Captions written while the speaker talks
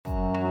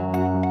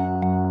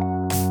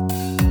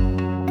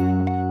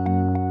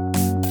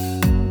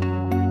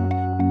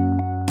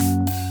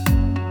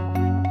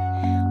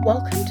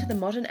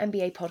Modern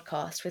MBA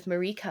podcast with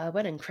Marie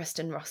Kerwin and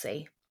Kristen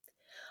Rossi.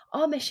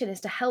 Our mission is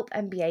to help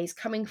MBAs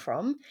coming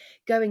from,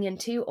 going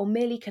into, or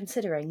merely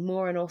considering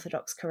more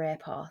unorthodox career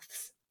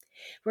paths.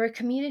 We're a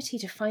community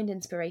to find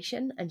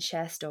inspiration and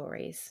share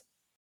stories.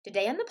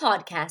 Today on the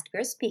podcast,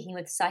 we're speaking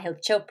with Sahil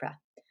Chopra,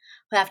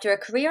 who after a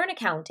career in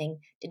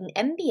accounting did an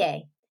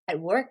MBA at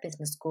Warwick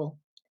Business School,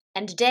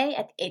 and today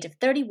at the age of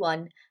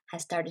 31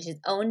 has started his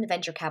own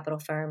venture capital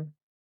firm,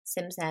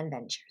 Simsan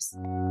Ventures.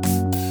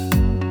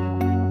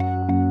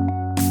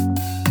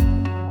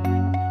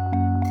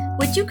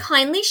 Would you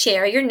kindly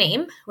share your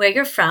name, where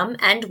you're from,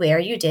 and where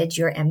you did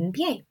your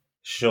MBA?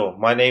 Sure.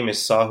 My name is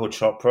Sahil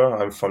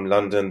Chopra. I'm from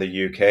London,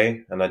 the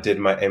UK, and I did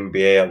my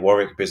MBA at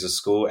Warwick Business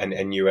School and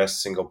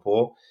NUS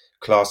Singapore,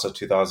 class of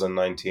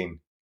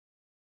 2019.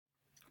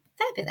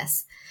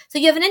 Fabulous. So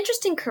you have an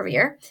interesting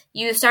career.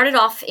 You started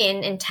off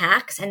in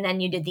tax, and then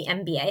you did the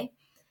MBA.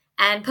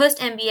 And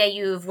post-MBA,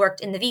 you've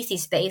worked in the VC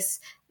space.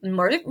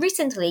 More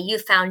recently, you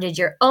founded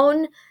your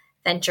own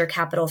venture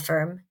capital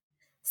firm,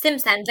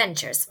 Simsan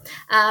Ventures.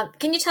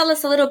 Can you tell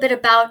us a little bit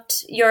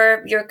about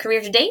your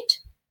career to date?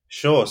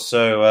 Sure.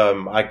 So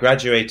I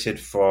graduated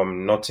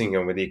from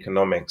Nottingham with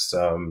economics.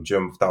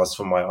 That was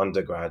for my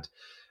undergrad.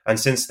 And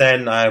since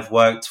then, I've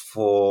worked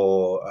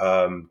for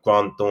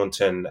Grant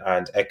Thornton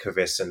and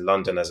Ecovis in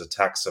London as a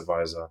tax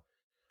advisor.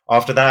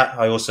 After that,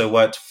 I also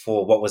worked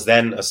for what was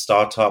then a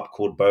startup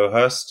called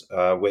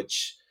Bowhurst,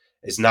 which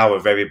is now a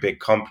very big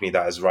company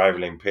that is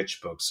rivaling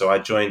PitchBook. So I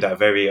joined at a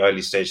very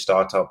early stage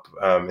startup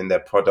in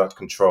their product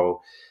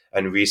control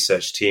and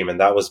research team. And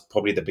that was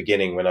probably the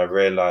beginning when I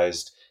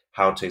realized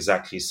how to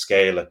exactly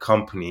scale a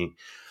company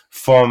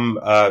from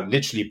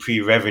literally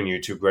pre-revenue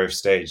to growth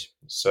stage.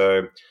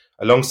 So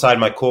alongside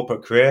my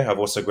corporate career, I've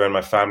also grown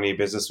my family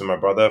business with my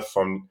brother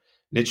from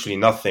literally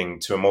nothing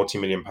to a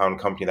multi-million-pound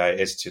company that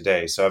it is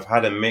today. So I've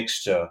had a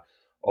mixture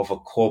of a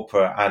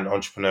corporate and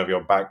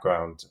entrepreneurial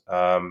background.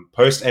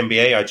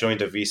 Post-MBA, I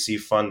joined a VC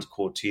fund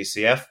called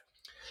TCF,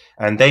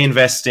 and they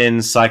invest in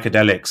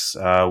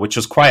psychedelics, which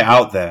was quite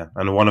out there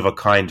and a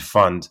one-of-a-kind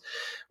fund,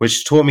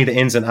 which taught me the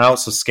ins and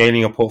outs of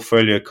scaling a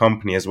portfolio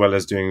company as well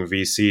as doing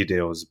VC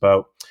deals.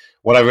 But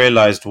what I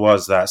realized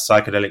was that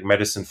psychedelic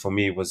medicine for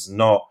me was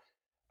not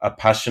a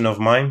passion of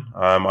mine.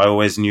 I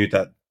always knew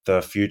that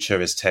the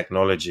future is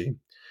technology.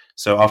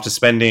 So after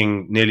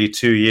spending nearly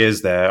 2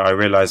 years there, I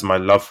realized my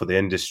love for the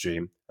industry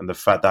and the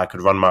fact that I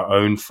could run my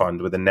own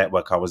fund with the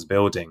network I was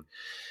building.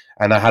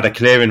 And I had a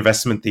clear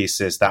investment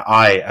thesis that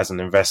I, as an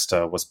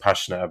investor, was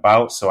passionate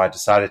about. So I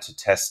decided to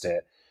test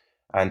it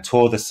and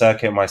tour the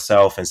circuit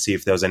myself and see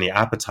if there was any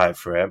appetite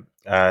for it.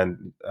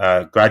 And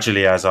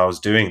gradually, as I was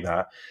doing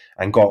that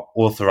and got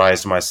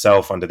authorized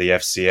myself under the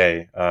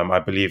FCA, I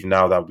believe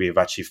now that we've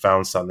actually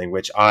found something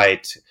which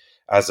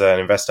as an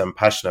investor, I'm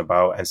passionate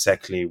about, and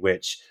secondly,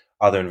 which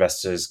other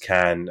investors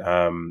can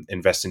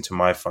invest into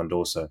my fund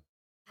also.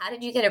 How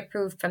did you get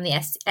approved from the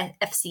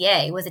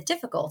FCA? Was it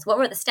difficult? What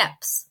were the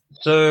steps?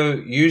 So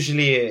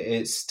usually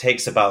it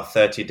takes about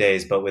 30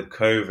 days, but with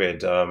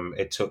COVID,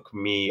 it took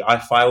me, I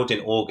filed in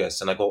August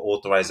and I got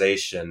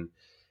authorization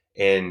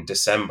in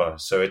December.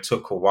 So it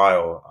took a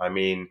while. I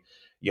mean,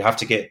 you have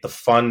to get the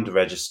fund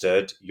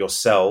registered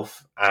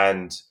yourself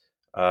and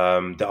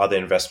the other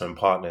investment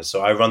partners.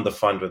 So I run the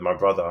fund with my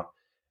brother.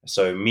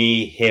 So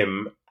me,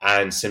 him,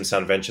 and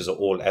Simsan Ventures are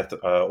all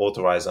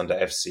authorized under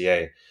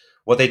FCA.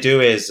 What they do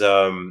is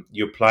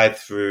you apply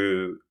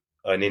through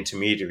an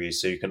intermediary.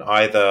 So you can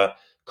either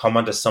come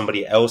under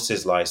somebody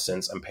else's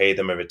license and pay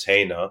them a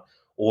retainer,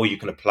 or you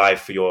can apply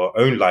for your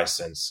own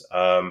license.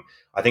 I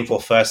think for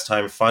a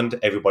first-time fund,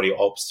 everybody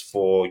opts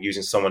for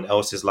using someone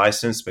else's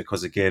license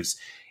because it gives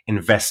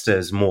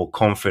investors more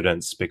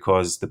confidence,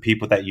 because the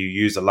people that you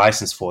use a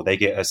license for, they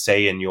get a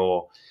say in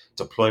your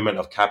deployment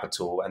of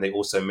capital, and they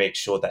also make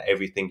sure that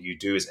everything you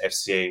do is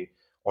FCA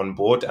on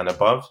board and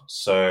above.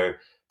 So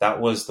that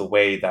was the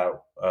way that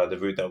the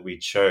route that we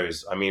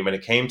chose. I mean, when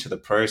it came to the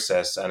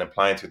process and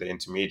applying through the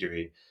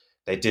intermediary,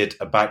 they did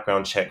a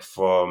background check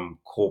from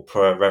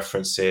corporate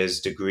references,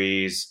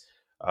 degrees,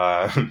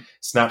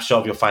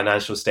 snapshot of your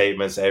financial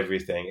statements,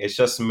 everything. It's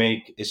just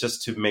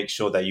to make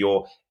sure that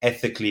you're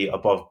ethically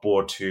above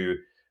board to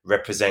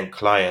represent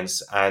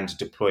clients and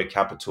deploy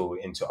capital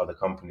into other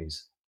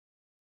companies.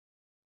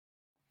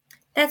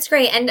 That's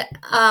great. And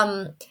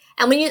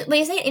when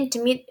you say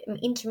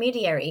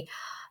intermediary,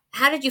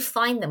 how did you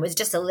find them? Was it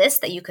just a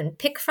list that you can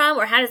pick from,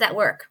 or how does that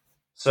work?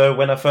 So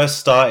when I first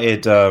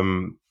started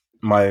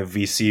my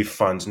VC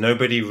fund,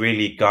 nobody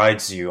really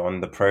guides you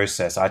on the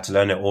process. I had to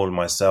learn it all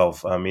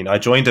myself. I mean, I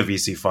joined a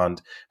VC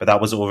fund, but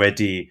that was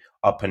already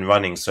up and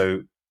running.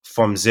 So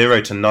from zero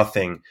to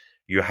nothing,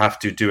 you have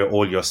to do it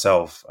all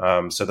yourself.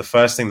 So the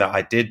first thing that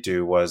I did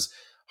do was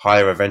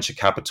hire a venture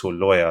capital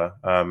lawyer.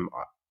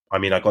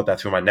 I got that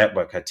through my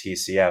network at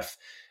TCF,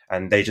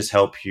 and they just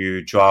help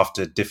you draft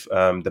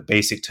the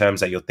basic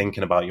terms that you're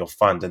thinking about your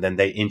fund. And then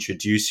they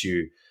introduce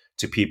you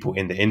to people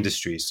in the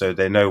industry, so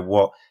they know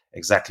what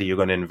exactly you're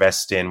going to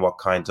invest in, what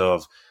kind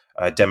of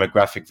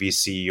demographic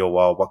VC you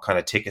are, what kind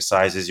of ticket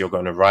sizes you're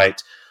going to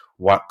write,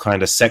 what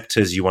kind of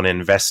sectors you want to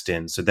invest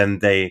in. So then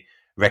they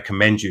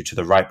recommend you to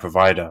the right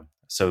provider.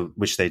 So,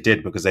 which they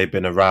did because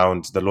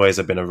the lawyers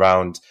have been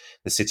around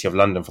the City of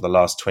London for the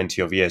last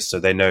 20 of years. So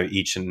they know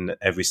each and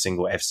every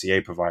single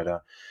FCA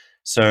provider.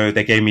 So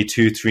they gave me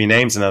 2, 3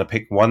 names, and then I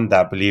picked one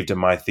that believed in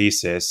my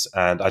thesis,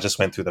 and I just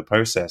went through the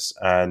process.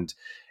 And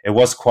it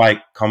was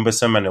quite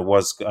cumbersome, and it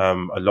was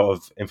a lot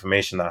of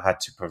information that I had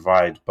to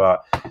provide,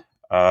 but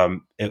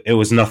it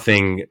was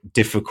nothing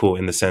difficult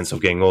in the sense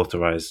of getting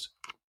authorized.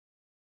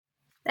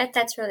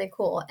 That's really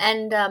cool.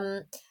 And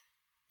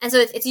so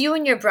it's you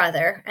and your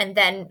brother, and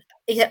then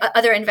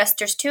other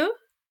investors too?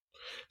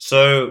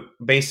 So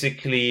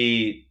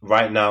basically,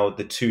 right now,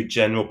 the two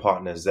general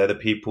partners, they're the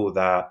people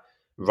that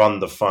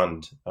run the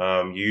fund.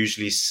 You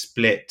usually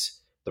split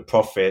the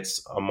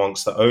profits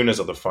amongst the owners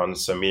of the fund,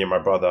 so me and my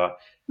brother,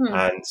 Hmm.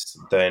 and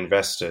the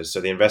investors.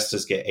 So the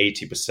investors get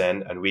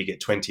 80% and we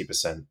get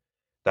 20%.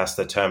 That's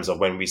the terms of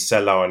when we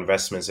sell our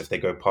investments, if they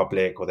go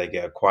public or they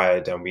get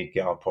acquired, and we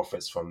get our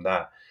profits from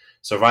that.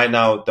 So right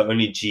now, the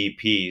only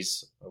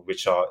GPs,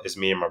 is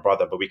me and my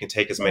brother, but we can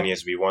take as Yeah. many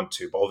as we want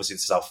to. But obviously,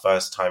 this is our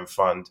first time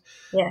fund.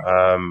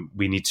 Yeah.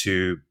 We need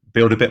to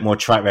build a bit more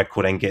track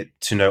record and get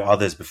to know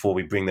others before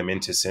we bring them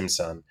into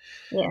Simsan.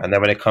 Yeah. And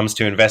then when it comes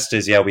to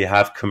investors, yeah, we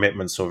have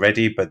commitments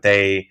already, but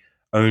they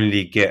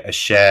only get a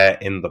share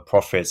in the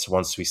profits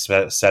once we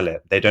sell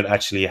it. They don't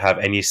actually have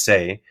any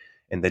say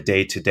in the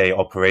day-to-day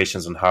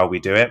operations and how we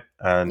do it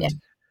Yeah.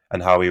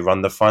 and how we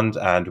run the fund.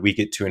 And we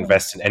get to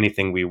invest in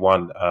anything we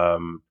want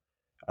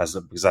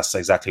because that's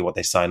exactly what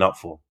they sign up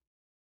for.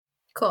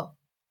 Cool.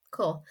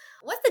 Cool.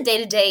 What's the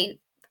day-to-day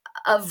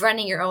of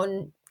running your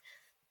own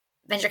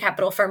venture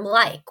capital firm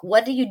like?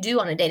 What do you do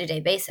on a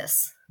day-to-day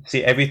basis?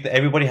 See,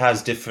 everybody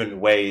has different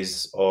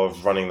ways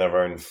of running their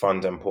own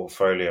fund and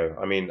portfolio.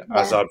 I mean,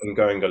 as Yeah. I've been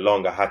going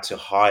along, I had to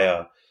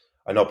hire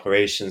an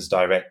operations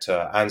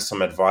director and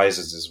some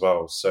advisors as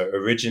well. So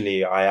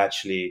originally, I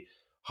actually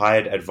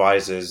hired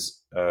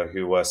advisors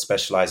who were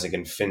specializing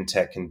in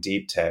fintech and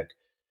deep tech,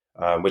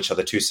 which are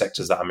the two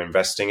sectors that I'm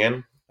investing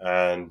in.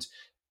 And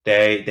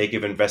they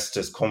give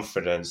investors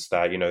confidence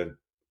that,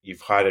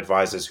 you've hired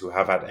advisors who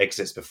have had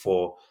exits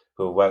before,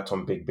 who have worked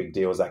on big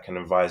deals that can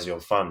advise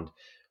your fund.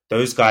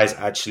 Those guys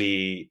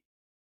actually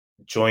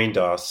joined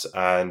us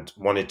and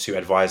wanted to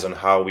advise on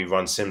how we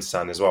run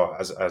Simsan as well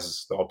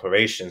as the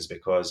operations,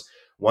 because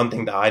one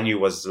thing that I knew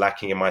was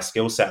lacking in my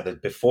skill set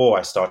that before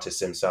I started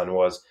Simsan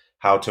was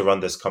how to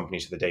run this company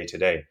to the day to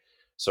day.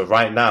 So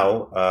right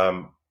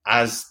now,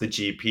 as the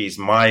GPs,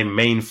 my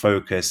main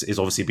focus is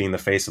obviously being the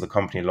face of the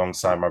company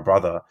alongside my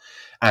brother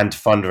and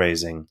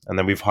fundraising. And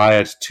then we've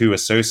hired 2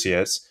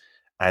 associates,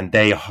 and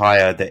they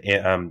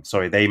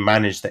they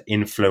manage the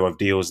inflow of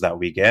deals that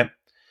we get,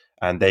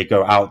 and they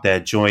go out there,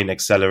 join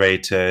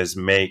accelerators,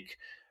 make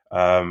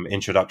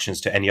introductions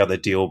to any other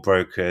deal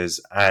brokers,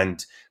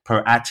 and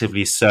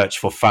proactively search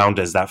for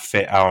founders that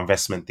fit our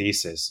investment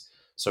thesis.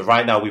 So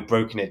right now we've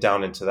broken it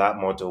down into that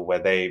model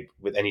where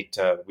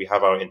we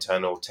have our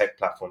internal tech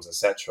platforms,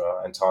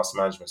 etc., and task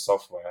management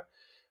software.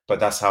 But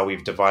that's how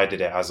we've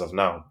divided it as of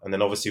now. And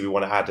then obviously we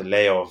want to add a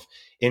layer of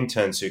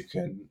interns who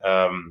can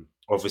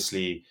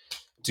obviously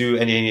do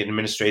any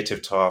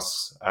administrative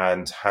tasks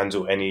and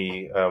handle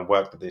any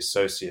work that the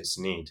associates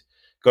need.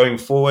 Going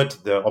forward,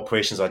 the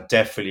operations are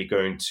definitely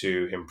going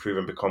to improve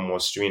and become more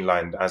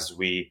streamlined as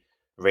we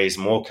raise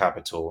more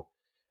capital.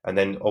 And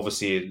then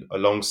obviously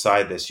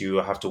alongside this, you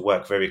have to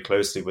work very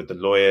closely with the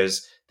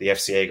lawyers, the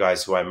FCA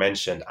guys who I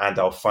mentioned, and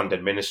our fund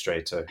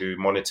administrator who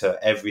monitor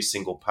every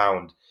single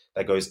pound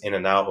that goes in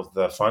and out of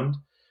the fund.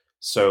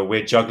 So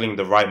we're juggling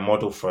the right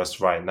model for us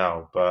right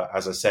now. But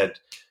as I said,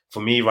 for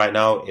me right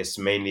now, it's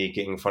mainly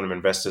getting in front of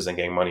investors and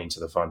getting money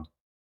into the fund.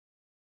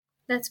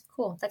 That's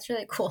cool. That's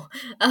really cool.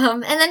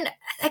 And then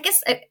I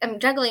guess I'm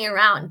juggling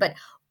around, but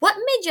what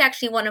made you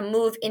actually want to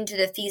move into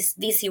the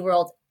VC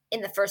world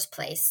in the first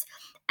place?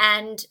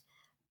 And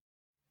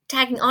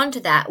tagging on to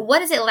that,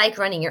 what is it like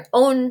running your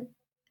own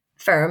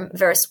firm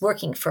versus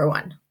working for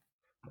one?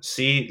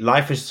 See,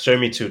 life has shown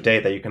me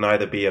today that you can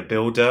either be a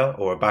builder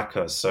or a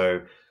backer.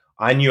 So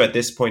I knew at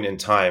this point in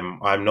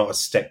time, I'm not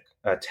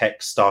a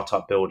tech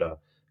startup builder.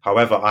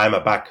 However, I'm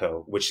a backer,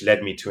 which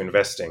led me to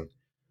investing.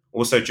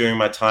 Also, during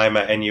my time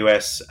at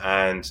NUS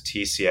and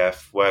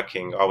TCF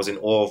working, I was in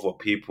awe of what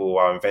people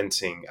are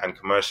inventing and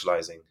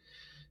commercializing.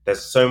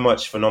 There's so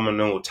much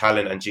phenomenal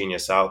talent and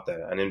genius out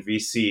there. And in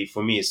VC,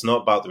 for me, it's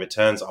not about the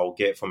returns I'll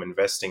get from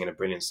investing in a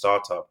brilliant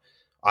startup.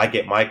 I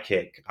get my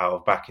kick out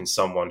of backing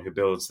someone who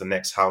builds the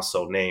next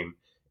household name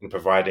in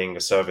providing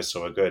a service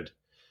or a good.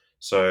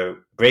 So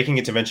breaking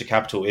into venture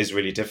capital is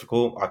really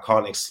difficult. I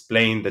can't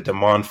explain the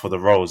demand for the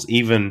roles,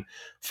 even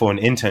for an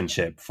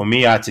internship. For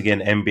me, I had to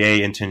get an MBA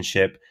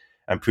internship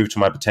and prove to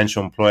my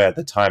potential employer at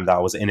the time that I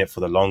was in it for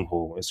the long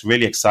haul. It's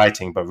really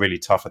exciting, but really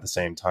tough at the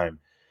same time.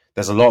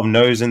 There's a lot of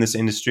no's in this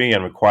industry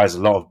and requires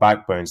a lot of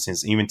backbone,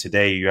 since even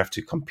today you have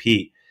to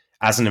compete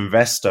as an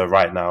investor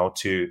right now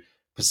to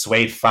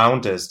persuade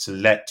founders to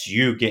let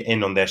you get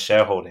in on their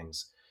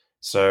shareholdings.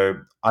 So,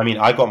 I mean,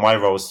 I got my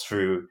roles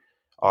through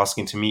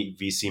asking to meet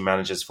VC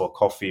managers for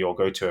coffee or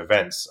go to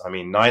events. I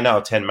mean, 9 out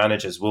of 10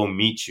 managers will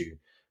meet you,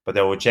 but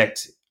they'll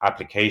reject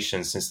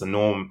applications since the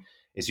norm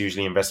is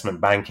usually investment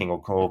banking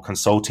or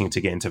consulting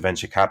to get into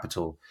venture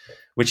capital,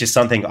 which is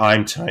something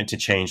I'm trying to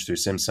change through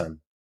Simsan.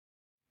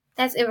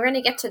 We're going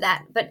to get to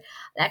that, but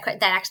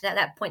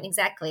that point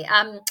exactly.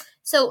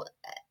 So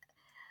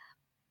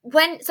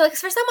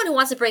for someone who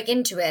wants to break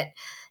into it,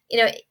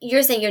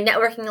 you're saying you're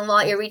networking a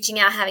lot, you're reaching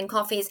out, having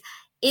coffees.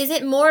 Is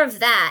it more of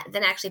that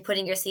than actually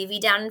putting your CV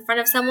down in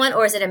front of someone,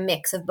 or is it a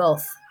mix of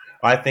both?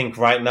 I think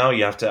right now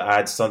you have to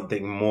add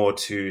something more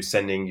to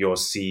sending your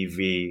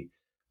CV.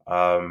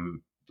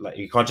 Like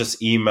you can't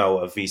just email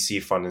a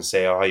VC fund and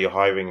say, "Oh, are you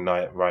hiring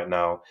right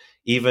now?"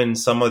 Even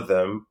some of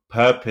them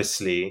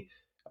purposely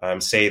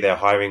say they're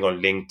hiring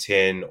on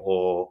LinkedIn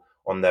or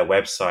on their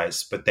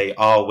websites, but they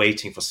are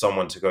waiting for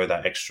someone to go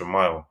that extra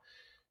mile.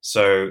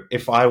 So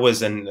if I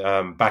was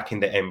back in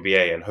the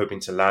MBA and hoping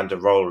to land a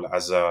role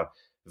as a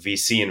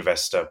VC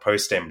investor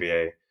post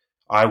MBA,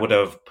 I would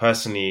have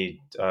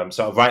personally.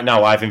 So right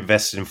now, I've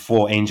invested in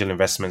 4 angel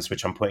investments,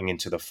 which I'm putting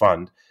into the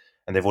fund,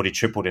 and they've already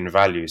tripled in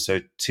value.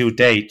 So to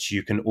date,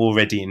 you can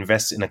already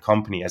invest in a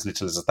company as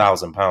little as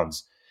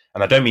 £1,000.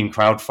 And I don't mean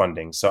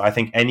crowdfunding. So I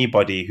think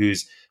anybody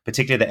who's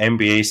particularly the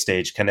MBA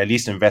stage can at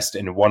least invest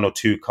in 1 or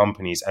 2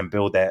 companies and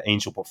build their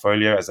angel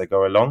portfolio as they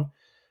go along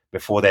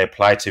before they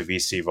apply to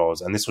VC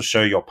roles. And this will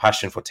show your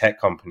passion for tech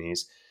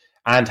companies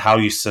and how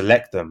you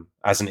select them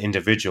as an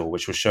individual,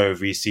 which will show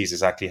VCs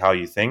exactly how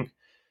you think.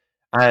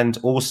 And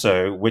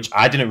also, which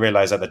I didn't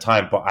realize at the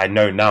time, but I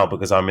know now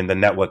because I'm in the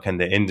network and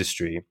the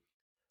industry,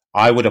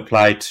 I would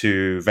apply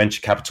to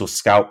venture capital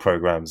scout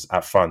programs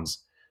at funds.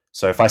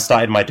 So if I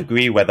started my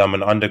degree, whether I'm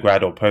an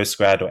undergrad or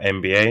postgrad or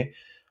MBA,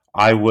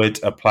 I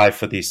would apply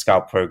for these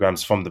scout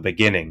programs from the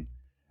beginning,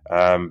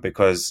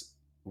 because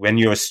when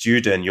you're a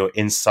student, you're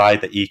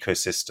inside the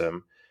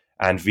ecosystem,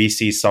 and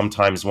VCs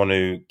sometimes want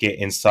to get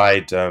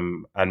inside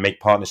and make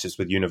partnerships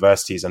with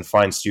universities and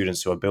find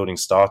students who are building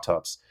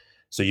startups.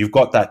 So you've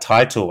got that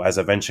title as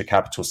a venture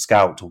capital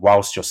scout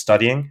whilst you're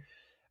studying,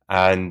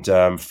 and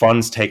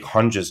funds take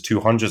hundreds,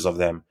 200s of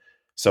them.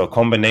 So a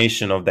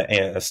combination of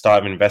the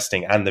start of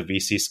investing and the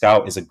VC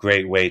scout is a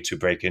great way to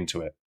break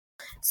into it.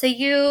 So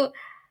your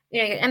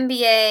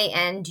MBA,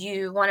 and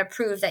you want to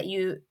prove that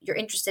you're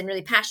interested and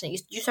really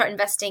passionate. You start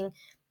investing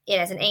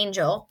in as an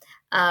angel.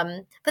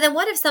 But then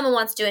what if someone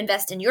wants to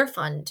invest in your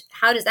fund?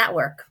 How does that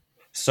work?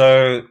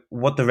 So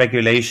what the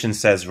regulation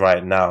says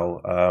right now,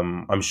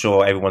 I'm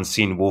sure everyone's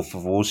seen Wolf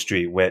of Wall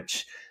Street,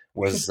 which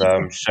was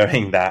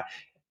showing that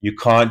you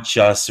can't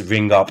just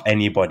ring up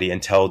anybody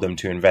and tell them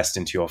to invest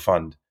into your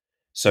fund.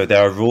 So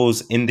there are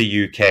rules in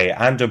the UK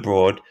and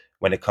abroad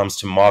when it comes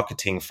to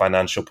marketing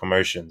financial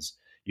promotions.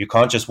 You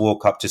can't just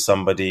walk up to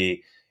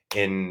somebody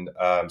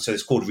so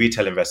it's called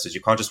retail investors.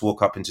 You can't just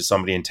walk up into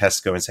somebody in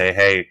Tesco and say,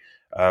 "Hey,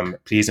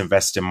 please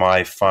invest in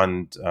my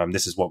fund.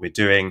 This is what we're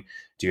doing.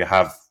 Do you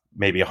have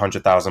maybe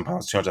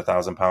 £100,000,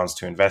 £200,000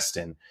 to invest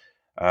in?"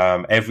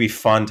 Every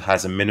fund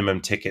has a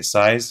minimum ticket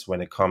size when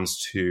it comes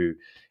to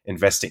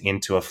investing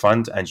into a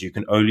fund, and you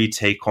can only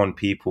take on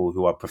people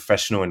who are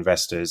professional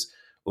investors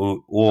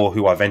or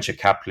who are venture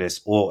capitalists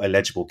or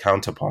eligible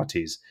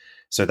counterparties.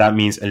 So that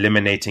means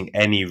eliminating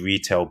any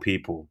retail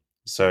people.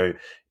 So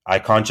I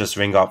can't just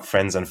ring up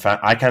friends and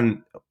I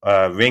can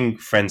ring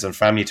friends and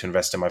family to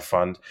invest in my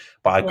fund,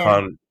 but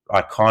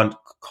I can't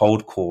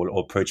cold call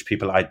or approach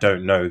people I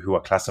don't know who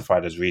are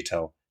classified as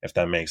retail, if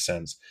that makes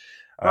sense.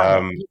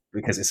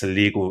 Because it's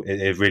illegal.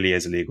 It really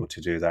is illegal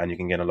to do that, and you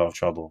can get in a lot of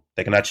trouble.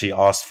 They can actually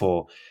ask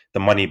for the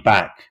money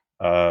back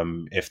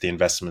if the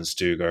investments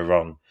do go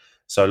wrong.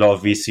 So a lot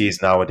of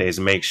VCs nowadays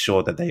make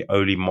sure that they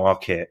only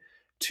market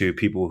to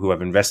people who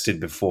have invested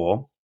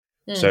before.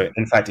 So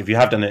in fact, if you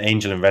have done an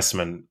angel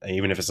investment,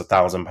 even if it's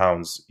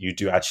 £1,000, you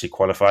do actually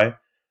qualify.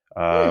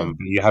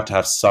 You have to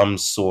have some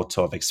sort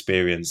of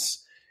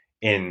experience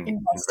in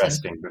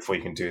investing before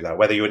you can do that,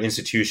 whether you're an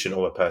institution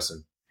or a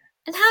person.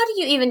 And how do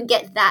you even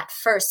get that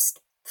first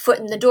foot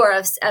in the door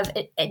of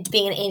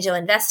being an angel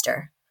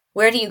investor?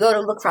 Where do you go to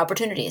look for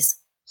opportunities?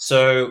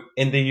 So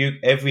in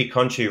every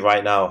country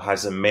right now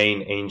has a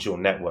main angel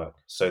network.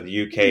 So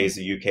the UK is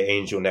the UK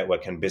Angel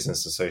Network and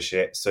Business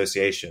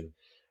Association.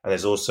 And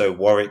there's also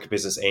Warwick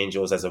Business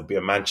Angels. There'll be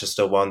a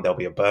Manchester one. There'll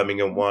be a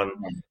Birmingham one.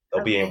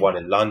 There'll be one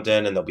in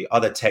London. And there'll be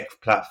other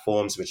tech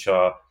platforms which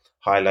are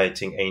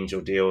highlighting angel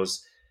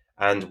deals.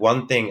 And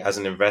one thing as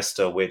an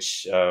investor,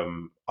 which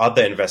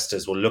other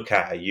investors will look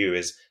at you,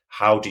 is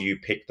how do you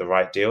pick the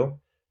right deal?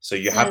 So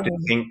you have to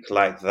think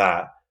like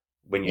that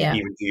when you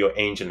even do your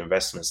angel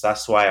investments.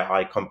 That's why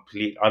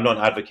I'm not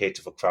an advocate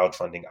for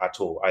crowdfunding at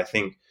all. I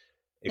think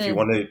if you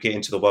want to get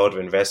into the world of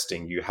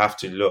investing, you have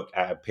to look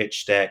at a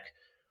pitch deck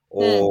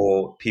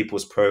or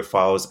people's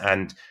profiles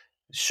and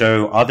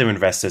show other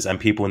investors and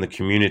people in the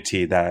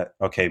community that,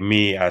 okay,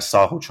 me as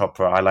Sahil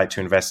Chopra, I like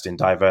to invest in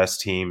diverse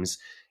teams,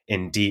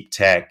 in deep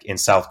tech, in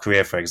South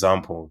Korea, for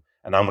example.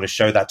 And I'm going to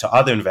show that to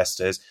other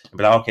investors and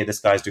be like, okay, this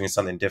guy's doing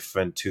something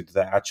different to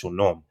the actual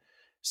norm.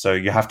 So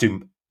you have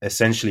to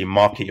essentially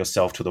market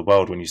yourself to the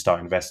world when you start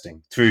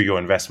investing through your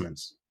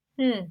investments.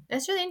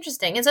 That's really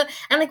interesting. And so,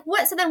 and like,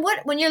 what,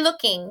 when you're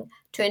looking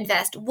to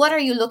invest, what are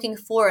you looking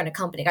for in a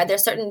company? Are there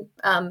certain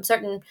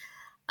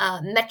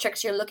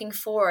metrics you're looking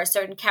for, or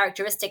certain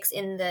characteristics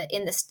in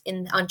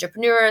the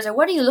entrepreneurs, or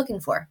what are you looking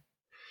for?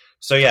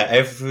 So yeah,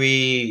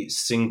 every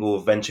single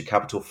venture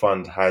capital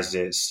fund has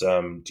its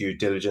due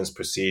diligence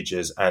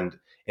procedures and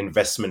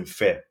investment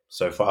fit.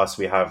 So for us,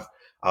 we have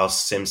our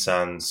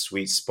Simsan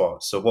sweet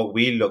spot. So what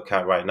we look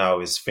at right now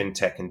is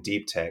fintech and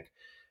deep tech.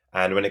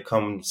 And when it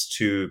comes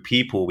to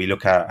people, we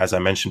look at, as I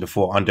mentioned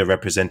before,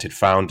 underrepresented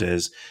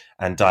founders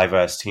and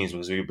diverse teams,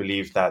 because we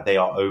believe that they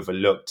are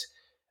overlooked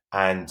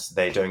and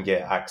they don't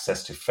get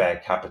access to fair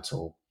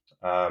capital.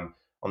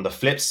 On the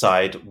flip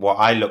side, what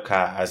I look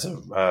at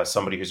as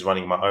somebody who's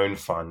running my own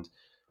fund,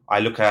 I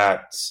look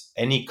at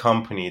any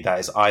company that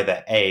is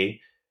either A,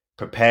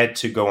 prepared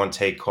to go and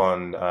take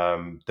on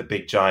the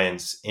big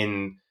giants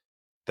in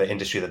the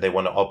industry that they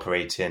want to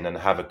operate in and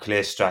have a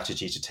clear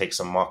strategy to take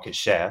some market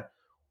share,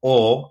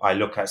 or I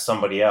look at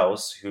somebody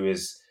else who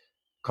is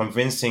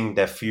convincing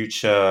their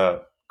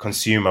future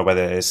consumer,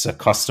 whether it's a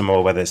customer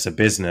or whether it's a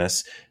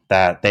business,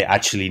 that they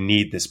actually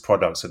need this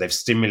product. So they've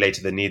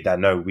stimulated the need that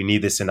no, we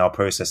need this in our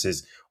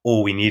processes,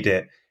 or we need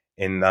it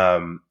in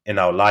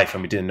our life,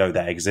 and we didn't know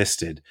that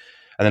existed.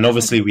 And then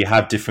obviously we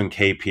have different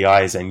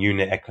KPIs and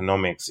unit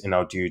economics in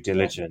our due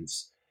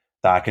diligence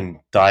that I can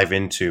dive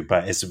into,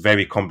 but it's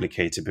very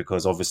complicated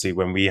because obviously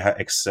when we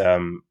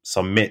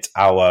submit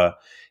our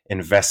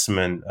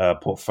investment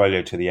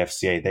portfolio to the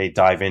FCA, they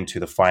dive into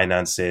the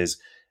finances,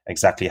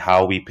 exactly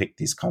how we pick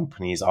these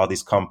companies. Are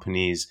these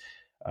companies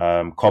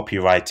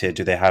copyrighted?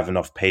 Do they have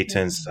enough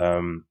patents?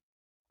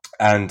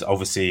 And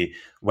obviously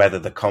whether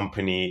the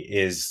company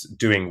is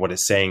doing what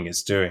it's saying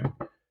it's doing.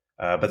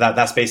 But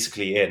that's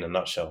basically it in a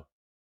nutshell.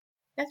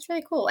 That's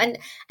really cool. And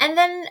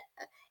then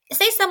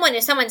say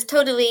someone's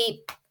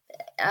totally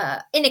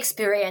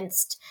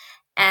inexperienced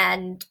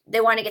and they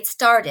want to get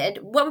started.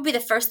 What would be the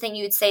first thing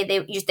you would say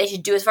they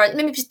should do, as far as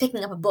maybe just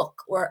picking up a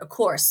book or a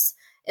course?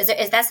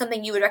 Is that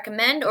something you would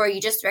recommend, or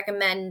you just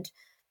recommend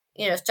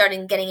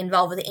starting getting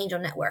involved with the angel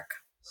network?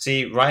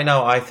 See, right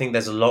now I think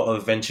there's a lot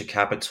of venture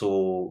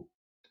capital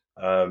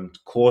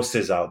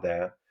courses out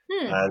there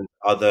and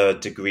other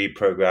degree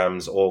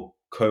programs or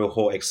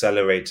cohort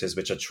accelerators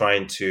which are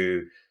trying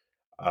to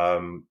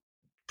um,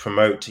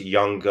 promote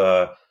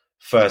younger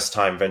first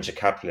time venture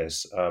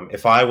capitalists.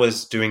 If I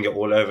was doing it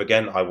all over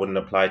again, I wouldn't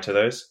apply to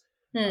those.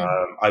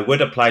 I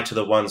would apply to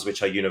the ones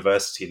which are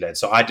university led.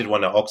 So I did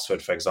one at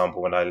Oxford, for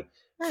example, when I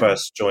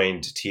first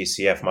joined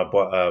TCF.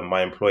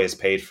 My employers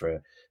paid for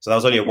it. So that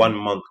was only a 1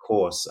 month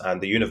course.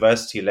 And the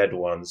university led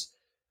ones,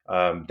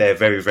 they're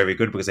very, very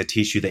good because they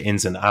teach you the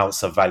ins and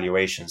outs of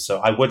valuation. So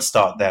I would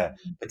start there,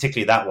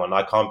 particularly that one.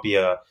 I can't be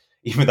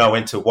even though I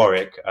went to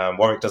Warwick,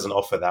 Warwick doesn't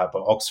offer that,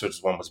 but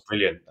Oxford's one was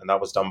brilliant. And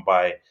that was done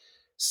by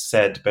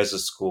said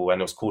Business School,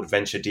 and it was called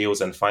Venture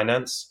Deals and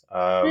Finance.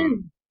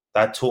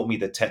 That taught me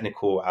the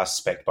technical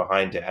aspect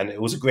behind it. And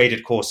it was a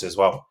graded course as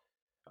well.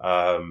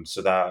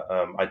 So that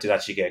I did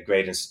actually get a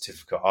grade and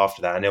certificate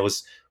after that. And it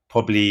was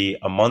probably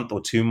a month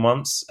or 2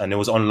 months. And it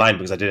was online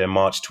because I did it in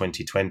March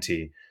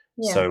 2020.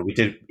 Yeah. So we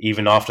did,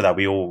 even after that,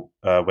 we all,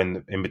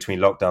 when in between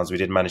lockdowns, we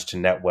did manage to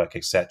network,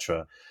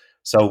 etc.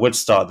 So I would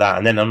start that.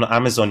 And then on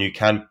Amazon, you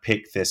can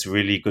pick this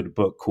really good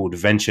book called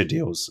Venture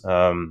Deals.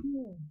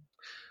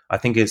 I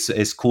think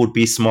it's called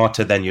Be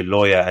Smarter Than Your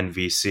Lawyer and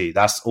VC.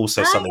 That's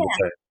also something.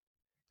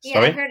 Yeah,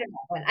 I've Sorry? heard of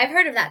that one. I've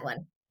heard of that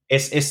one.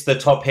 It's the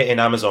top hit in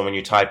Amazon when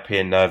you type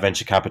in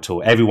venture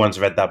capital. Everyone's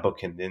read that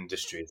book in the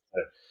industry.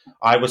 So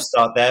I would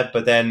start there.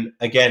 But then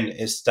again,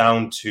 it's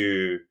down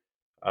to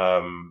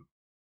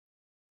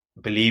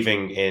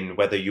believing in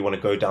whether you want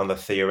to go down the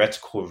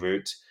theoretical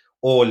route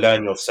or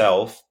learn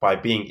yourself by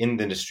being in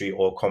the industry,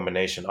 or a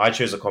combination. I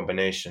chose a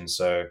combination,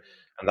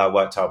 and that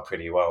worked out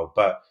pretty well.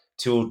 But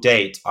till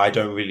date, I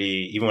don't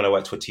really, even when I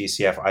worked for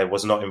TCF, I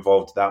was not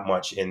involved that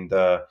much in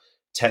the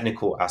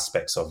technical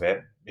aspects of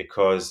it,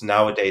 because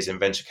nowadays in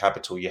venture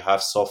capital, you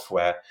have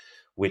software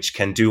which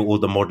can do all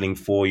the modeling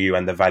for you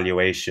and the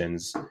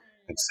valuations,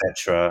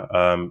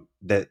 etc.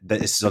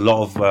 There's a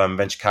lot of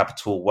venture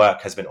capital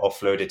work has been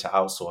offloaded to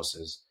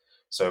outsourcers.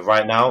 So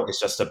right now, it's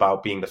just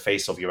about being the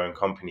face of your own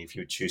company if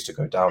you choose to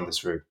go down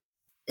this route.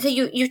 So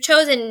you've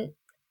chosen,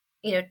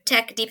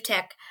 tech, deep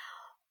tech.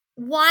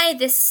 Why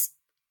this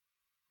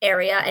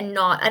area and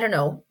not, I don't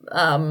know,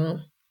 I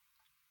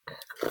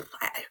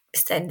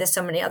said there's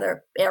so many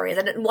other areas,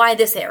 and why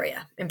this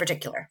area in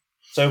particular?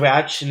 So we're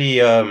actually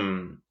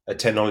a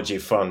technology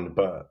fund,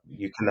 but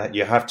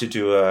you have to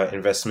do an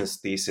investments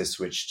thesis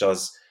which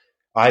does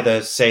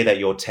either say that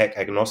you're tech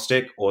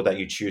agnostic or that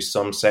you choose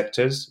some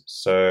sectors.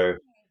 So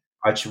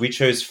actually, we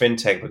chose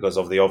fintech because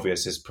of the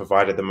obvious. It's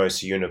provided the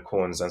most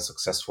unicorns and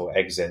successful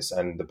exits,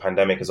 and the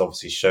pandemic has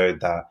obviously showed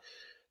that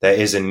there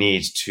is a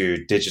need to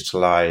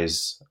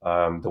digitalize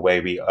the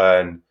way we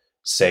earn,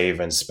 save,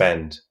 and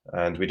spend.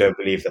 And we don't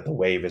believe that the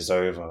wave is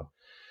over.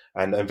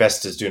 And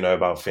investors do know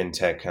about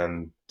fintech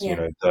and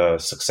the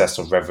success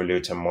of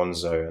Revolut and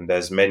Monzo. And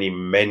there's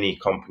many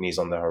companies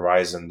on the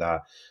horizon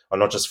that are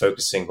not just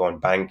focusing on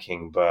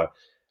banking, but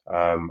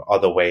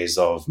other ways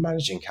of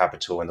managing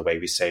capital and the way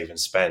we save and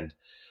spend.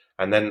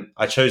 And then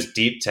I chose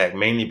deep tech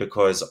mainly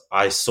because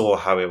I saw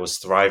how it was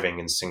thriving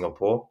in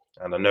Singapore.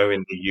 And I know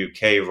in the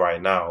UK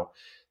right now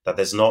that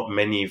there's not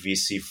many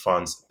VC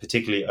funds,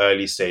 particularly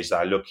early stage, that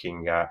are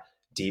looking at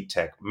deep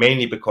tech,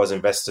 mainly because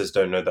investors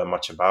don't know that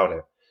much about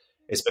it.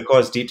 It's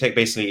because deep tech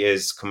basically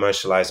is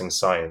commercializing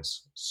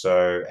science.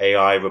 So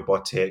AI,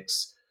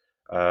 robotics,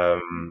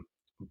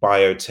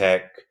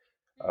 biotech,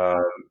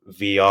 um,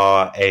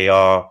 VR,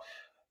 AR,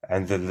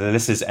 and the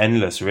list is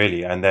endless,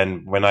 really. And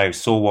then when I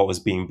saw what was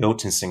being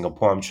built in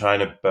Singapore, I'm trying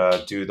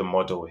to do the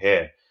model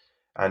here.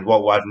 And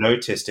what I've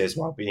noticed is,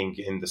 while being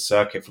in the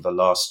circuit for the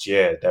last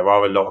year, there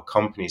are a lot of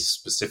companies,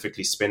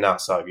 specifically spin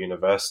outs out of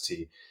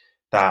university,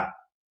 that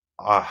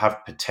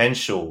have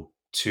potential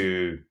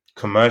to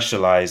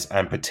commercialize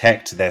and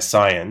protect their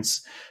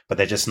science, but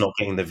they're just not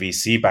getting the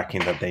VC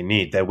backing that they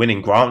need. They're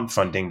winning grant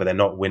funding, but they're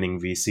not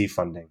winning VC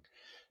funding.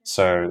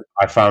 So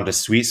I found a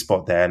sweet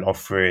spot there and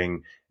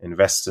offering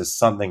investors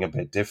something a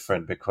bit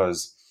different,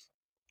 because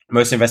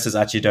most investors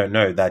actually don't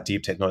know that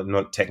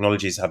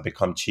technologies have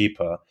become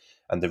cheaper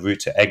and the route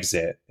to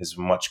exit is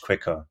much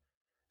quicker.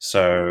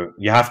 So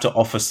you have to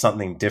offer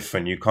something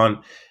different. You can't,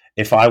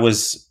 if I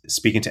was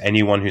speaking to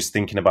anyone who's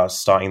thinking about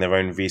starting their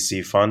own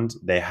VC fund,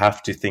 they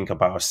have to think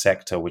about a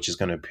sector which is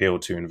going to appeal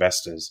to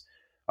investors.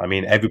 I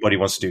mean, everybody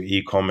wants to do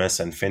e-commerce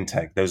and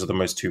fintech. Those are the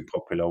most two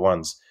popular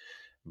ones.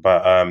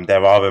 But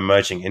there are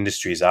emerging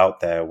industries out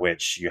there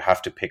which you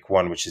have to pick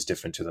one which is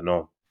different to the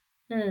norm.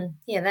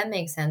 Yeah, that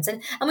makes sense.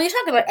 And when you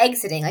talk about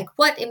exiting, like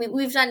what I mean,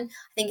 we've done.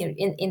 I think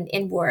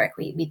in work,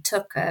 we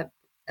took a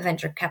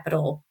venture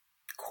capital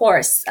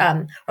course,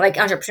 or like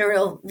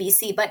entrepreneurial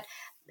VC. But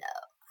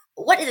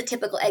what does a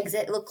typical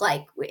exit look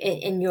like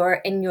in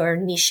your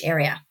niche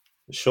area?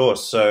 Sure.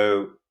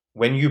 So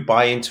when you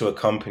buy into a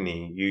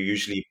company, you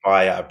usually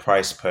buy at a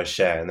price per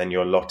share, and then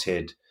you're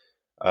allotted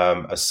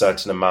a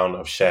certain amount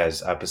of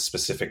shares at a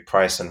specific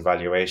price and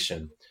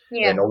valuation.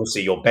 And then Yeah,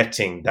 obviously you're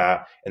betting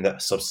that in the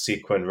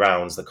subsequent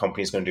rounds, the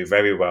company is going to do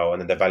very well, and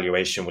then the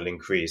valuation will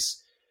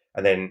increase.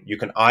 And then you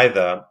can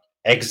either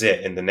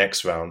exit in the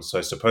next round.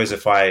 So suppose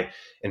if I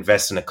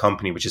invest in a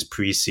company which is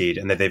pre-seed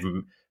and then they've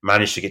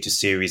managed to get to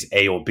series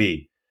A or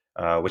B,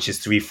 which is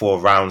 3, 4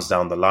 rounds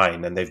down the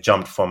line, and they've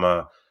jumped from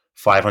a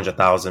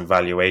 500,000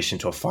 valuation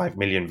to a 5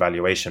 million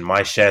valuation.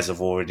 My shares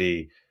have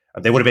already,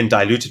 they would have been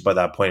diluted by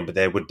that point, but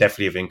they would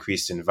definitely have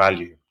increased in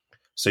value.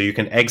 So you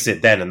can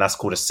exit then, and that's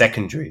called a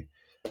secondary,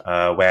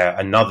 where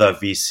another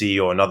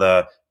VC or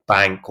another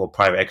bank or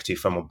private equity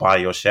firm will buy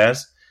your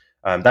shares.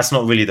 That's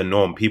not really the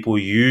norm. People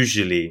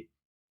usually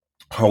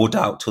hold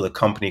out till the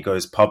company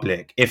goes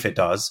public, if it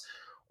does,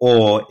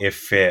 or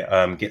if it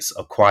gets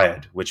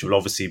acquired, which will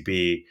obviously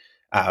be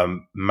at a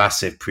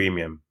massive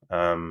premium.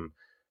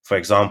 For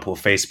example,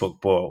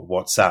 Facebook bought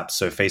WhatsApp,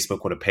 so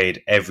Facebook would have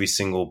paid every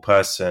single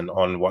person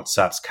on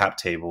WhatsApp's cap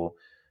table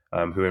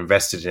who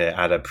invested in it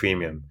at a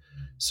premium.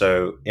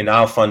 So in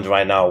our fund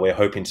right now, we're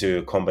hoping to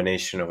a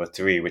combination of a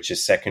three, which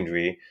is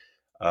secondary,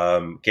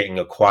 getting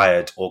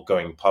acquired, or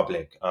going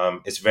public.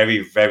 It's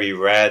very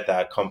rare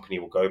that a company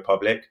will go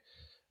public,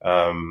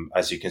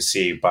 as you can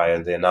see by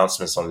the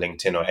announcements on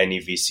LinkedIn or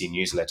any VC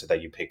newsletter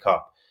that you pick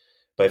up.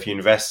 But if you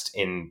invest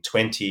in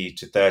 20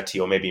 to 30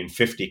 or maybe in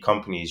 50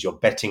 companies, you're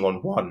betting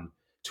on one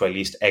to at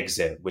least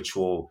exit, which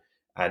will,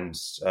 and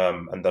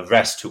the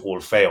rest to all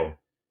fail.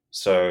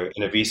 So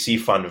in a VC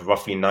fund,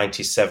 roughly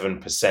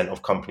 97%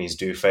 of companies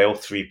do fail,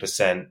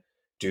 3%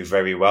 do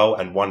very well,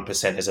 and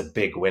 1% is a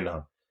big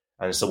winner.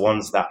 And it's the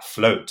ones that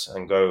float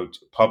and go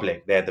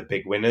public, they're the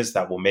big winners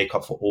that will make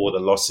up for all the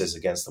losses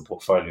against the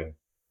portfolio.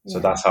 So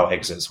yeah. that's how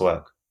exits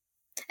work.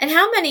 And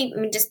how many? I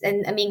mean, just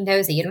and I mean,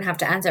 nosy. You don't have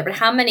to answer, but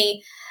how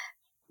many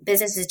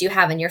businesses do you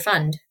have in your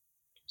fund?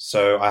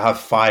 So I have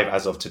five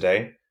as of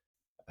today.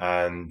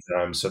 And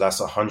so that's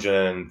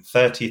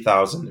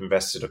 130,000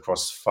 invested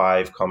across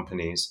five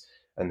companies,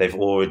 and they've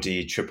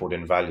already tripled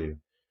in value.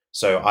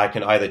 So I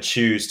can either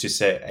choose to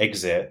say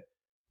exit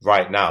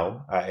right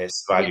now at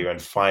its Yeah, value and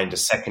find a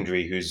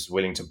secondary who's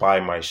willing to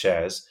buy my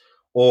shares,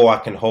 or I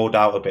can hold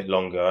out a bit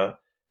longer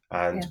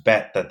yeah, and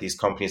bet that these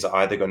companies are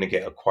either going to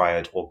get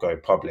acquired or go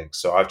public.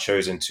 So I've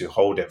chosen to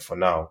hold it for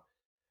now,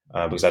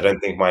 because I don't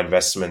think my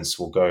investments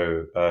will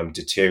go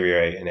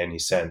deteriorate in any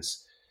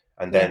sense.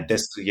 And yeah. then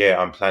this year,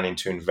 I'm planning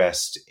to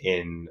invest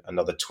in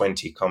another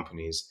 20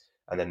 companies.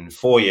 And then in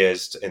 4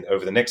 years,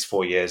 over the next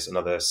 4 years,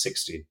 another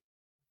 60.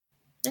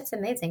 That's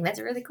amazing.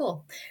 That's really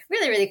cool.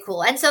 Really, really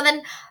cool. And so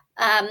then,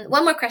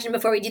 one more question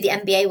before we do the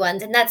MBA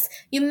ones, and that's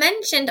you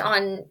mentioned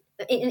on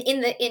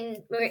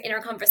in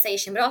our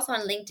conversation, but also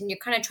on LinkedIn, you're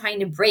kind of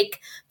trying to break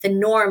the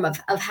norm of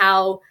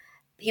how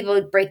people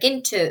break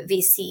into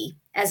VC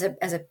as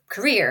a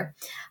career.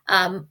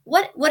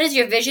 What is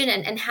your vision,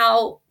 and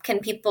how can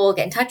people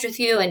get in touch with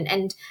you,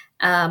 and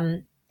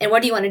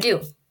what do you want to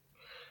do?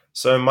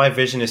 So my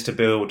vision is to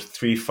build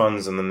three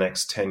funds in the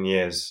next 10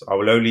 years. I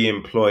will only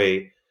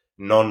employ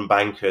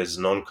non-bankers,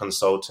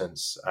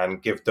 non-consultants,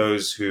 and give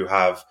those who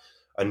have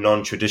a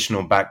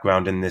non-traditional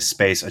background in this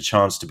space a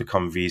chance to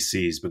become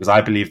VCs, because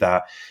I believe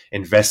that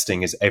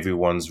investing is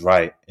everyone's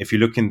right. If you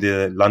look in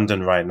the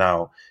London right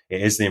now,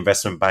 it is the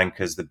investment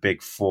bankers, the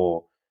big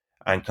four,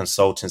 and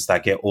consultants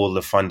that get all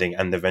the funding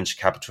and the venture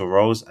capital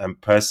roles. And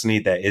personally,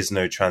 there is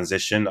no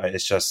transition.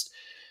 It's just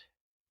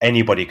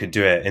anybody could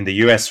do it. In the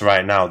US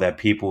right now, there are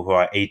people who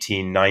are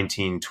 18,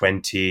 19,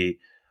 20,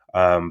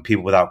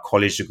 people without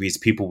college degrees,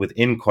 people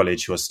within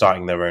college who are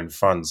starting their own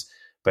funds.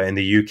 But in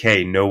the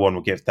UK, no one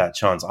will give that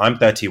chance. I'm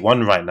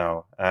 31 right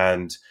now,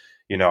 and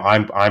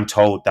I'm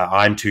told that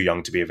I'm too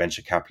young to be a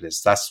venture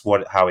capitalist. That's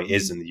how it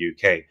is in the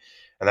UK.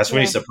 And that's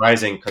really Yeah.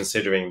 surprising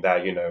considering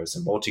that, it's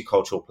a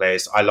multicultural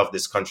place. I love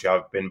this country.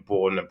 I've been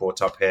born and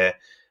brought up here.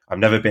 I've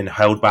never been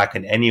held back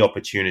in any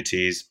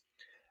opportunities.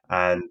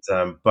 And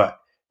but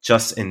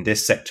just in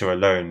this sector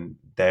alone,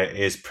 there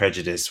is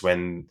prejudice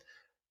when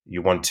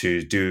you want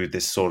to do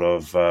this sort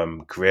of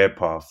career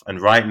path. And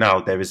right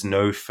now, there is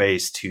no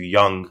face to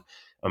young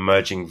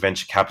emerging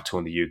venture capital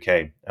in the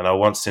UK. And I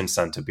want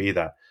Simsan to be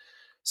that.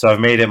 So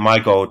I've made it my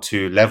goal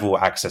to level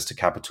access to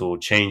capital,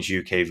 change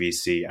UK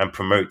VC, and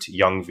promote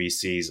young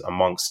VCs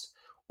amongst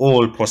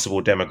all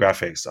possible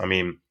demographics. I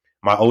mean,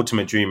 my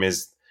ultimate dream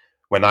is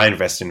when I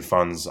invest in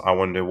funds, I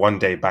want to one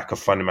day back a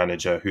fund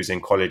manager who's in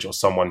college or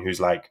someone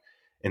who's like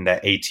in their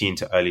 18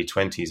 to early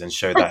 20s and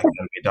show that it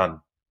can be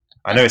done.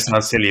 I know it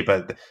sounds silly,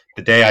 but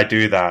the day I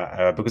do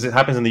that, because it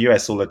happens in the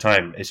US all the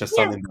time, it's just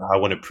Yeah. something that I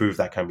want to prove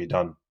that can be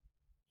done.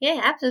 Yeah,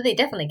 absolutely.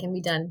 Definitely can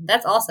be done.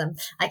 That's awesome.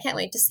 I can't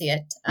wait to see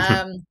it.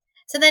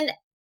 So then,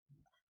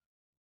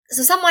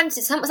 so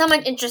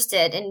someone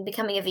interested in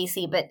becoming a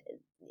VC, but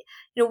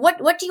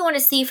what do you want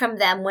to see from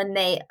them when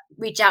they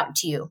reach out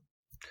to you?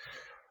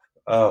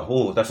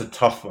 That's a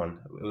tough one.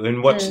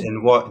 Mm.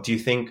 In what do you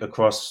think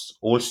across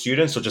all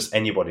students or just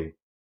anybody?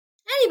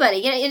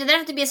 Anybody, they don't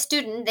have to be a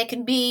student. They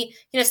can be,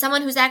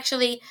 someone who's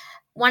actually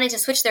wanting to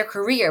switch their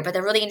career, but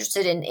they're really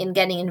interested in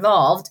getting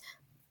involved.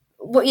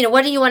 What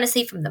do you want to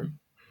see from them?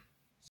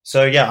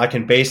 So yeah, I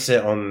can base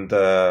it on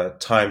the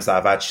times that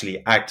I've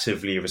actually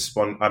actively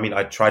respond. I mean,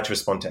 I try to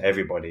respond to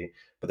everybody,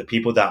 but the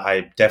people that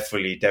I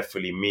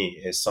definitely meet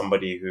is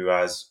somebody who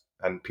has,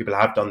 and people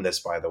have done this,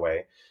 by the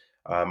way.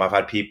 I've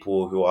had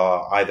people who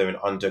are either in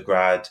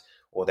undergrad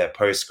or they're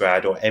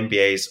postgrad or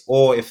MBAs,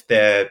 or if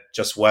they're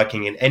just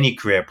working in any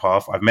career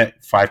path. I've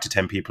met 5 to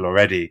 10 people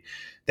already.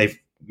 They've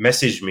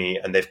messaged me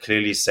and they've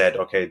clearly said,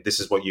 okay,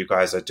 this is what you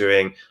guys are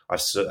doing.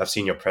 I've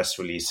seen your press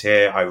release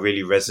here. I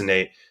really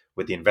resonate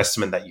with the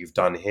investment that you've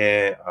done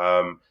here.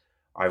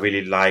 I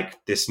really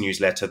like this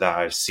newsletter that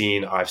I've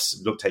seen. I've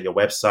looked at your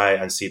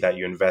website and see that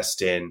you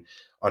invest in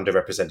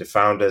underrepresented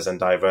founders and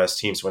diverse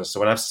teams. So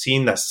when I've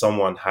seen that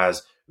someone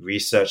has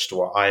researched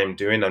what I am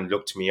doing and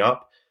looked me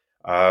up,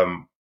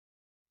 um,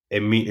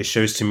 it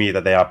shows to me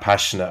that they are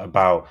passionate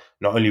about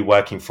not only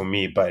working for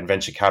me, but in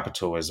venture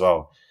capital as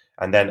well.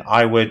 And then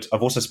I've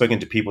also spoken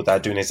to people that are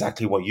doing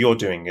exactly what you're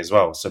doing as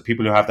well. So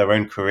people who have their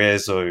own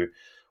careers or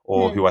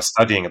Hmm. who are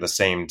studying at the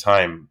same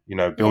time,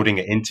 Yeah. building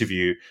an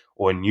interview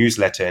or a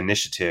newsletter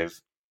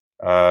initiative.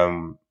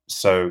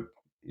 So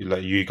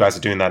you guys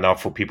are doing that now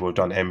for people who've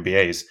done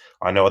MBAs.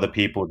 I know other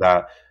people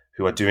that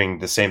who are doing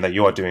the same that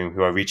you are doing,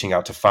 who are reaching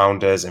out to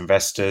founders,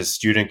 investors,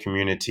 student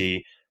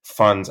community,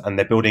 funds, and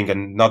they're building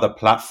another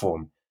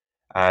platform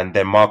and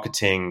they're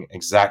marketing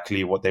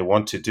exactly what they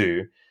want to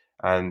do.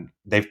 And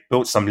they've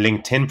built some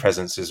LinkedIn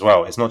presence as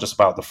well. It's not just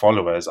about the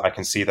followers. I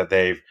can see that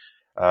they've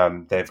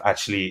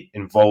actually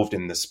involved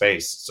in the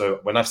space. So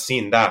when I've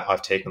seen that,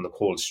 I've taken the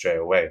call straight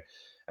away.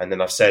 And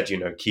then I've said,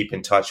 keep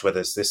in touch,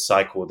 whether it's this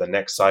cycle, the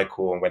next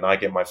cycle. And when I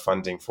get my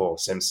funding for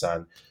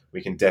Simsan,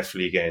 we can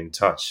definitely get in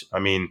touch. I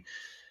mean,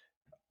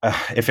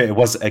 if it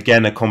was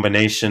again a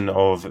combination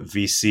of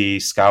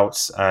VC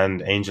scouts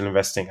and angel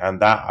investing and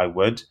that, I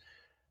would.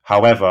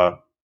 However,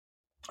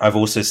 I've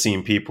also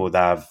seen people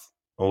that have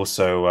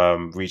also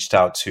reached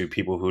out to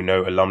people who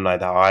know alumni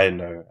that I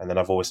know, and then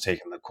I've always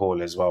taken the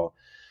call as well.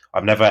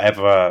 I've never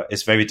ever.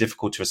 It's very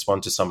difficult to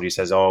respond to somebody who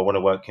says, "Oh, I want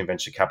to work in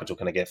venture capital.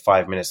 Can I get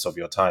 5 minutes of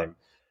your time?"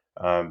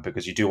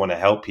 Because you do want to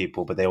help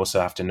people, but they also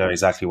have to know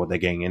exactly what they're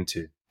getting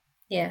into.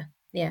 Yeah,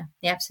 yeah,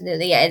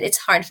 absolutely. Yeah, it's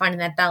hard finding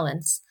that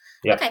balance.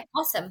 Yeah. Okay,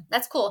 awesome.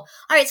 That's cool.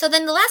 All right, so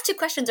then the last two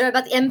questions are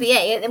about the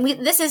MBA, and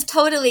this is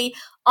totally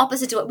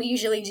opposite to what we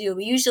usually do.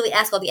 We usually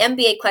ask all the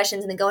MBA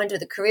questions and then go into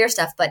the career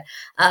stuff, but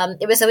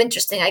it was so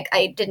interesting,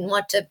 I didn't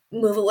want to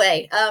move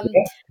away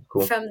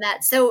Cool. from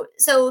that. So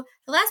the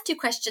last two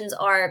questions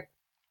are,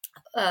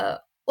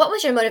 what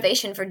was your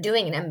motivation for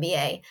doing an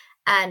MBA,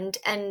 and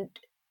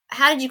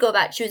how did you go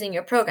about choosing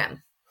your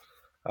program?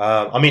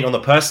 I mean, on the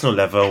personal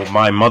level,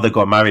 my mother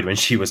got married when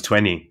she was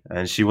 20,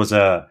 and she was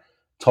a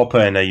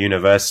topper in a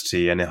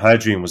university, and her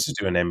dream was to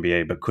do an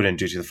MBA, but couldn't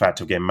due to the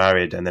fact of getting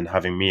married and then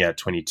having me at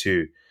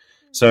 22.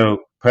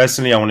 So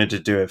personally, I wanted to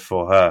do it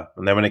for her.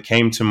 And then when it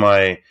came to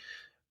my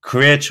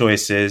career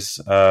choices,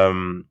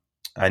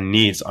 and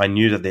needs, I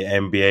knew that the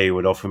MBA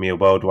would offer me a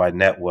worldwide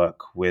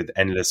network with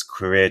endless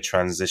career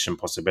transition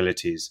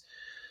possibilities.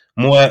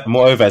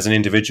 Moreover, as an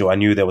individual, I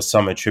knew there were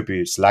some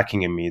attributes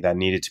lacking in me that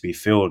needed to be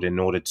filled in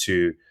order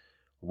to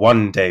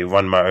one day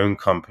run my own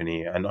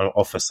company and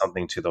offer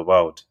something to the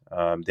world.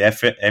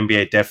 The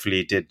MBA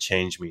definitely did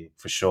change me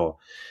for sure.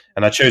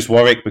 And I chose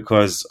Warwick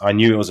because I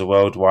knew it was a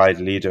worldwide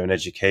leader in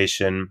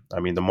education. I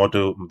mean, the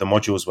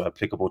modules were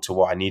applicable to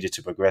what I needed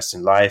to progress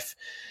in life.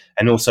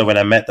 And also, when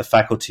I met the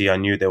faculty, I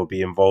knew they would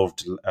be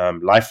involved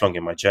lifelong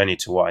in my journey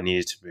to what I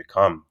needed to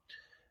become.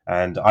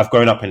 And I've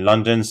grown up in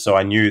London, so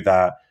I knew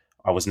that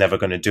I was never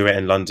going to do it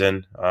in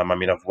London. I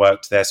mean, I've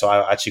worked there. So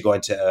I actually got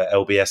into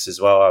LBS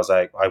as well.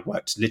 I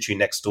worked literally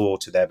next door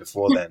to there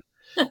before then.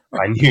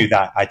 I knew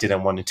that I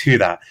didn't want to do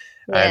that.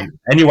 Yeah. And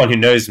anyone who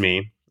knows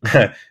me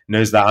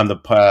knows that I'm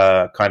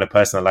the kind of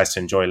person that likes to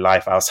enjoy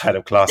life outside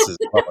of classes.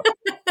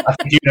 I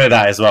think you know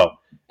that as well.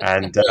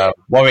 And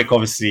Warwick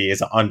obviously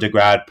is an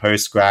undergrad,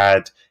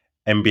 postgrad,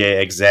 MBA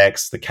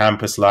execs. The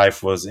campus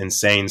life was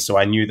insane. So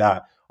I knew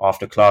that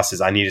after classes,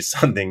 I needed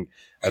something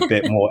a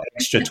bit more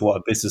extra to what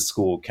a business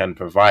school can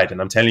provide.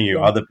 And I'm telling you,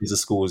 other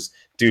business schools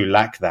do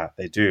lack that.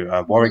 They do.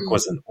 Warwick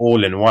was an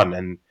all-in-one.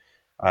 And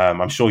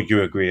I'm sure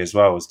you agree as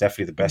well. It was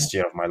definitely the best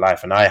year of my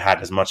life. And I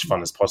had as much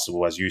fun as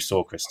possible, as you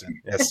saw,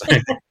 Kristen. Yes.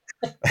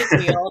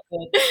 We all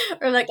did.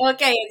 We're like,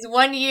 okay, it's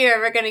 1 year.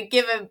 We're going to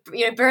give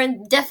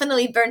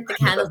definitely burnt the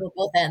candles at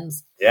both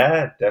ends.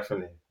 Yeah,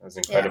 definitely. It was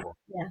incredible.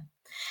 Yeah.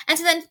 And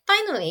so then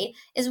finally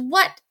is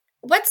what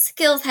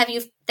skills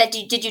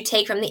did you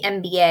take from the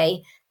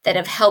MBA that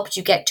have helped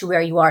you get to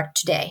where you are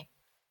today?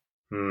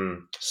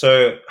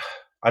 So,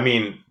 I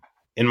mean,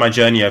 in my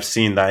journey, I've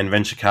seen that in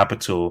venture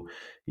capital,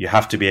 you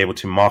have to be able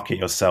to market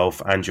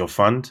yourself and your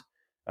fund,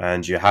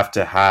 and you have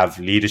to have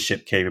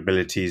leadership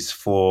capabilities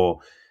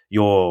for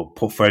your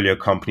portfolio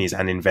companies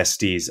and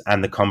investees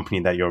and the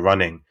company that you're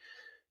running.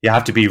 You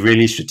have to be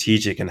really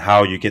strategic in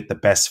how you get the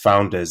best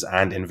founders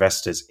and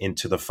investors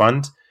into the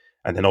fund.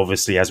 And then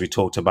obviously, as we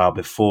talked about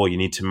before, you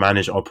need to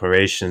manage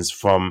operations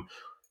from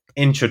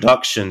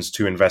introductions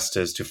to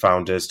investors, to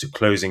founders, to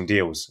closing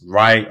deals,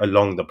 right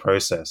along the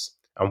process.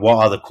 And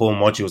what are the core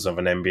modules of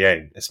an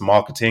MBA? It's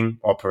marketing,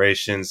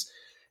 operations,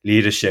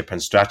 leadership,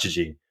 and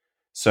strategy.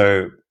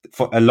 So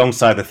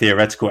alongside the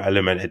theoretical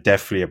element, it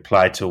definitely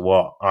applied to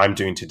what I'm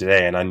doing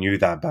today. And I knew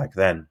that back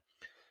then.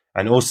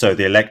 And also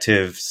the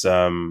electives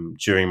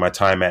during my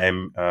time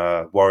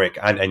at Warwick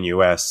and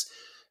NUS,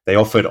 they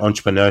offered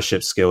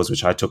entrepreneurship skills,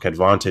 which I took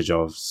advantage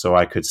of. So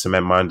I could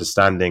cement my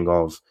understanding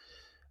of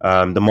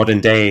the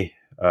modern day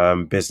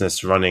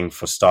business running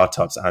for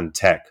startups and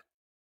tech.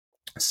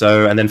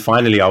 So, and then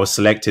finally, I was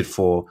selected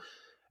for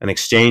an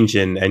exchange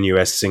in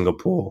NUS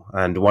Singapore.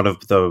 And one of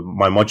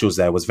my modules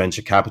there was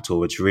venture capital,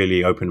 which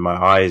really opened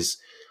my eyes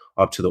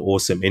up to the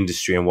awesome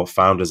industry and what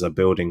founders are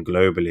building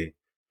globally.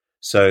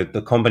 So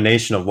the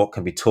combination of what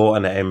can be taught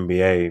in an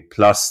MBA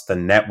plus the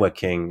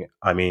networking,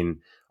 I mean,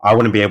 I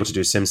wouldn't be able to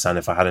do Simsan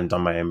if I hadn't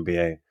done my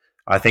MBA.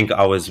 I think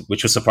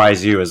which will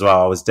surprise you as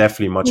well, I was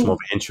definitely much more of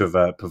an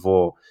introvert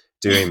before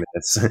doing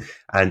this.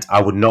 And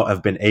I would not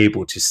have been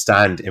able to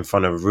stand in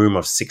front of a room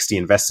of 60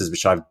 investors,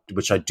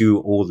 which I do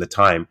all the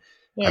time,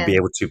 and be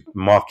able to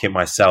market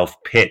myself,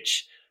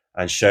 pitch,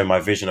 and show my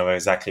vision of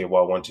exactly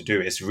what I want to do.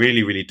 It's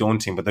really, really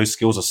daunting, but those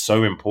skills are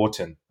so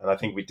important. And I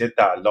think we did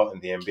that a lot in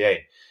the MBA.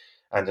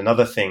 And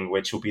another thing,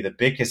 which will be the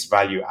biggest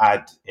value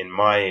add in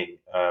my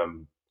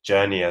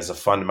journey as a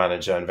fund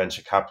manager and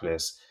venture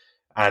capitalist,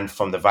 and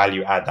from the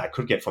value add that I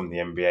could get from the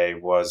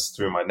MBA, was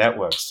through my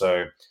network.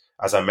 So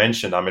as I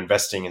mentioned, I'm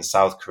investing in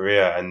South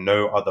Korea, and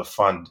no other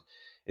fund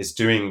is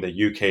doing the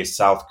UK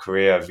South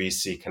Korea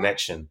VC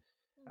connection.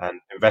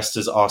 And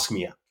investors ask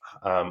me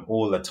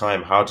all the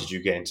time, how did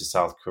you get into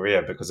South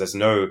Korea? Because there's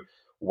no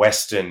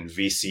Western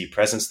VC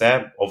presence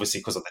there, obviously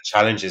because of the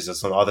challenges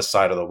that's on the other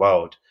side of the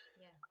world.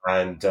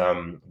 And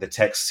the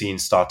tech scene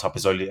startup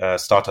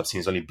scene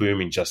is only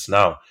booming just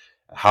now.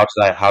 How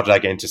did I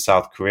get into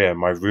South Korea?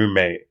 My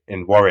roommate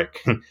in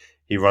Warwick,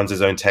 he runs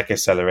his own tech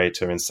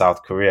accelerator in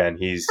South Korea, and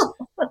he's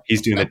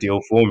doing the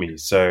deal for me.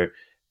 So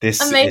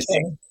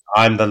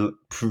I'm the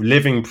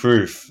living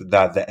proof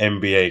that the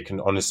MBA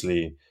can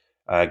honestly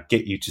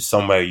get you to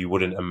somewhere you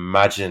wouldn't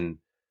imagine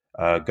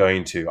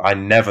going to. I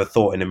never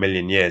thought in a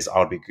million years I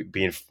would be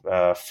being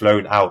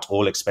flown out,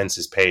 all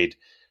expenses paid,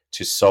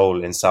 to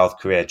Seoul in South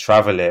Korea,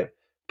 travel it,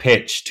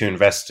 pitch to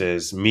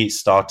investors, meet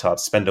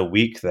startups, spend a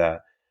week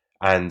there,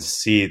 and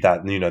see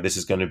that, this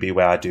is going to be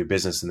where I do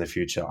business in the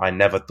future. I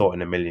never thought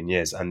in a million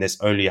years. And this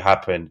only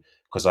happened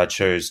because I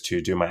chose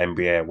to do my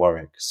MBA at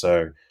Warwick.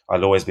 So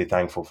I'll always be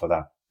thankful for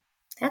that.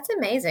 That's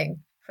amazing.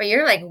 For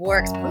your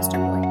Warwick's poster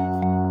boy.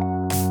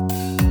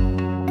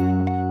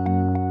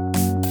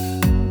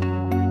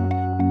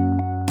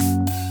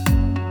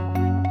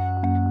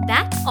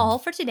 That's all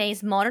for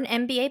today's Modern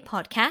MBA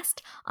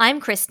podcast. I'm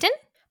Kristen.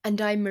 And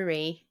I'm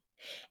Marie.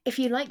 If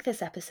you like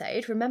this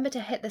episode, remember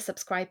to hit the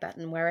subscribe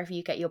button wherever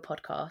you get your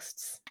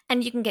podcasts.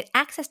 And you can get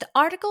access to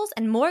articles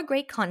and more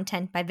great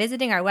content by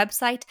visiting our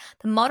website,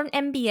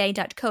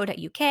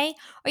 themodernmba.co.uk,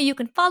 or you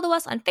can follow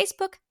us on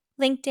Facebook,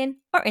 LinkedIn,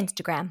 or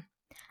Instagram.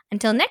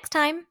 Until next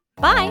time,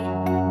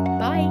 bye!